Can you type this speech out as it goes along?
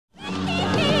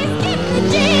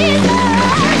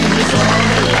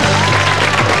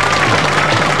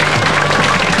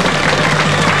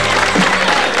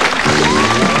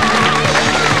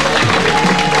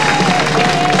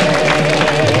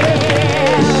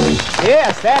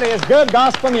Yes, that is good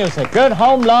gospel music. Good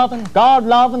home-loving,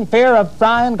 God-loving, fear of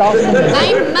frying gospel music.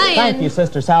 Amen. Thank you,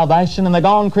 Sister Salvation and the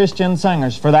Gone Christian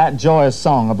Singers for that joyous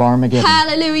song of Armageddon.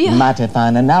 Hallelujah. Mighty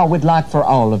fine. And now we'd like for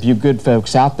all of you good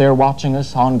folks out there watching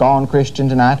us on Gone Christian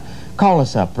tonight, call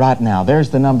us up right now.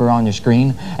 There's the number on your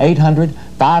screen,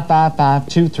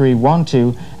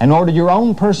 800-555-2312, and order your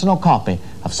own personal copy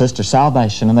of Sister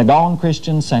Salvation and the Gone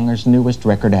Christian Singers' newest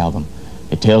record album.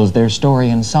 It tells their story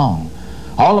in song,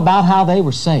 all about how they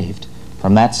were saved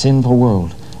from that sinful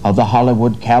world of the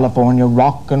Hollywood, California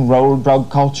rock and roll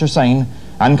drug culture scene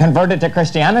and converted to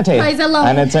Christianity. Praise the Lord.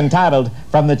 And it's entitled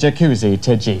From the Jacuzzi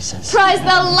to Jesus. Praise the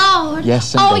Lord.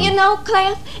 Yes, oh, indeed. you know,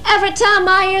 Clef, every time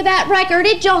I hear that record,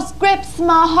 it just grips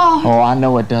my heart. Oh, I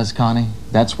know it does, Connie.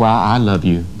 That's why I love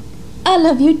you. I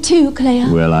love you too,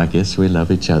 Clef. Well, I guess we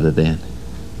love each other then.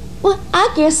 Well,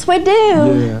 I guess we do.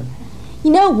 Yeah. You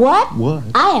know what? What?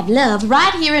 I have love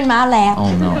right here in my lap.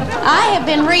 Oh, no. I have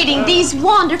been reading these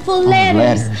wonderful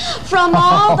letters from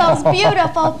all those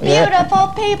beautiful, beautiful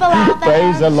people out there.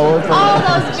 Praise the Lord for all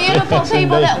that. those beautiful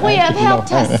people that we have helped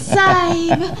to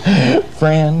save.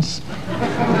 Friends,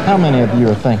 how many of you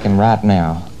are thinking right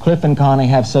now, Cliff and Connie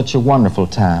have such a wonderful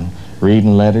time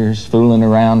reading letters, fooling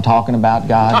around, talking about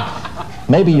God?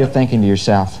 Maybe you're thinking to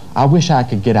yourself, I wish I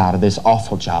could get out of this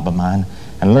awful job of mine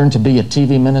and learn to be a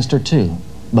TV minister too.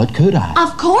 But could I?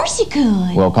 Of course you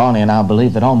could. Well, Connie and I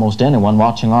believe that almost anyone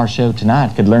watching our show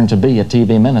tonight could learn to be a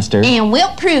TV minister. And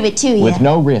we'll prove it to you. With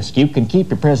no risk. You can keep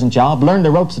your present job, learn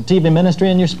the ropes of TV ministry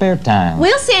in your spare time.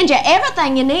 We'll send you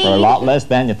everything you need. For a lot less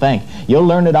than you think. You'll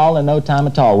learn it all in no time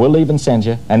at all. We'll even send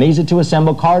you an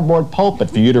easy-to-assemble cardboard pulpit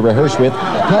for you to rehearse with,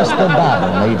 plus the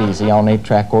Bible made easy on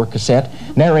 8-track or cassette,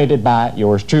 narrated by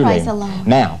yours truly. Praise the Lord.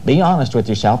 Now, be honest with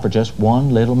yourself for just one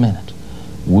little minute.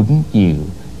 Wouldn't you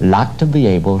like to be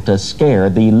able to scare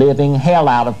the living hell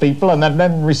out of people and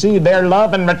then receive their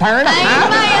love in return?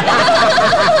 Amen.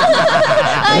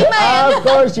 Of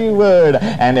course you would.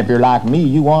 And if you're like me,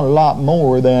 you want a lot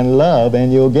more than love,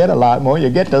 and you'll get a lot more. You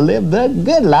get to live the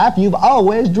good life you've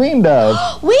always dreamed of.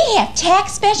 We have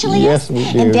tax specialists. Yes, we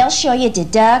do. And they'll show you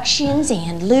deductions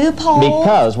and loopholes.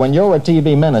 Because when you're a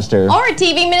TV minister, or a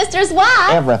TV minister's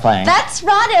wife. everything That's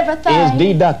right, everything. is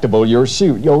deductible. Your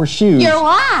suit, your shoes. Your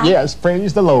wife. Yes,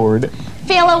 praise the Lord.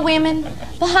 Fellow women,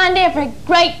 behind every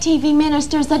great TV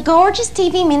minister is a gorgeous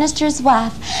TV minister's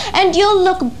wife. And you'll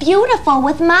look beautiful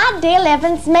with my Dale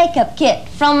Evans makeup kit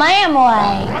from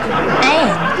Amway.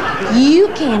 And you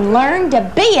can learn to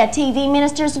be a TV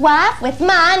minister's wife with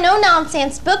my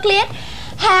no-nonsense booklet,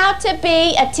 How to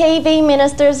Be a TV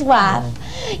Minister's Wife.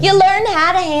 You'll learn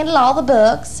how to handle all the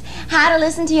books, how to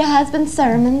listen to your husband's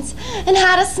sermons, and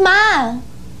how to smile.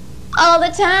 All the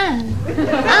time.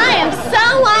 I am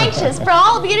so anxious for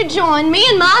all of you to join me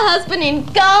and my husband in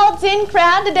God's in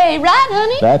crowd today, right,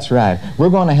 honey? That's right. We're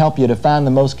going to help you to find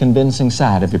the most convincing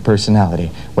side of your personality.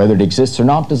 Whether it exists or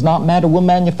not does not matter. We'll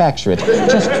manufacture it.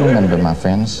 Just remember, my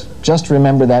friends, just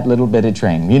remember that little bitty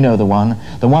train. You know the one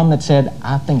that said,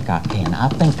 I think I can, I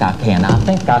think I can, I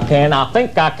think I can, I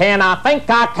think I can, I think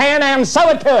I can, and so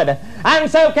it could.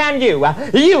 And so can you.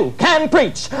 You can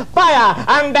preach fire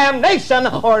and damnation,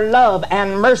 or love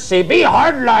and mercy. Be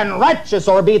hardline righteous,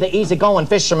 or be the easygoing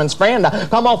fisherman's friend.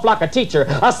 Come off like a teacher,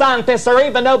 a scientist, or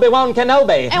even Obi-Wan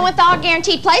Kenobi. And with our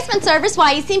guaranteed placement service,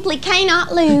 why, you simply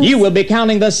cannot lose. You will be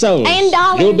counting the souls. And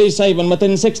dollars. You'll be saving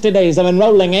within 60 days of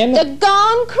enrolling in the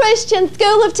Gone Christian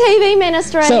School of TV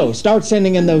Ministry. So, start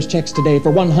sending in those checks today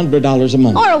for $100 a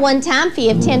month. Or a one-time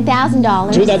fee of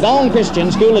 $10,000. To the Gone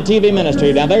Christian School of TV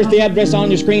Ministry. Now, there's the address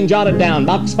on your screen. Jot it down.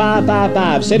 Box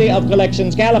 555, City of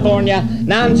Collections, California,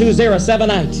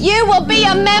 92078. You will be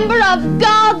a member of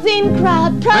God's in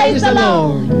crowd. Praise the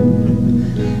Lord.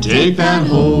 Take that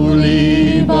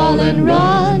holy ball and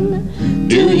run.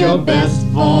 Do your best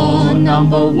for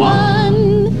number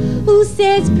one. Who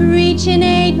says preaching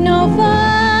ain't no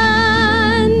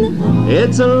fun?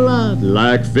 It's a lot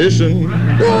like fishing.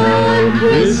 Gone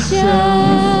Christian.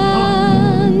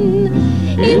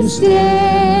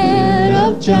 Instead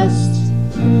of just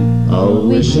a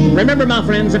wishing. Remember, my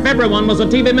friends, if everyone was a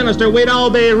TV minister, we'd all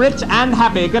be rich and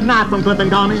happy. Good night from Cliff and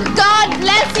Connie. God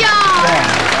bless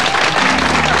y'all.